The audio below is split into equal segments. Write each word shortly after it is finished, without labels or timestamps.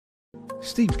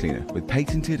Steam cleaner with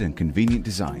patented and convenient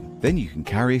design. Then you can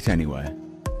carry it anywhere.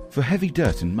 For heavy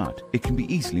dirt and mud, it can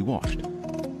be easily washed.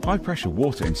 High pressure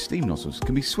water in steam nozzles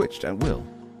can be switched at will.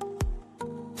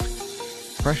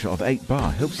 Pressure of 8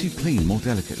 bar helps you clean more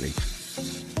delicately,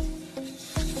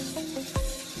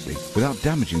 without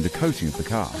damaging the coating of the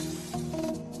car.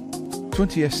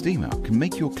 20S steam out can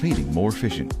make your cleaning more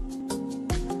efficient.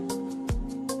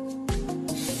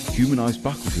 Humanized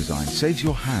buckle design saves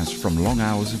your hands from long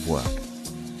hours of work.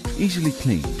 Easily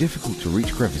clean difficult to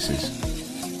reach crevices.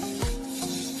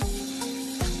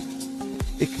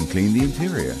 It can clean the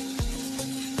interior.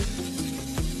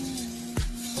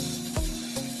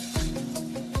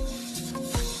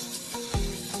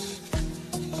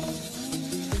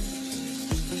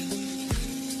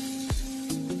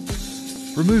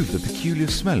 Remove the peculiar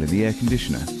smell in the air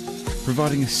conditioner,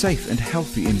 providing a safe and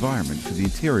healthy environment for the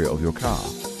interior of your car.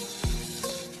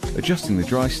 Adjusting the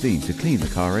dry steam to clean the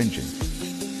car engine.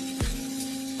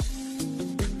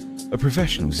 A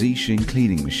professional Z-Shing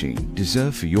cleaning machine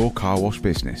designed for your car wash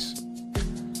business.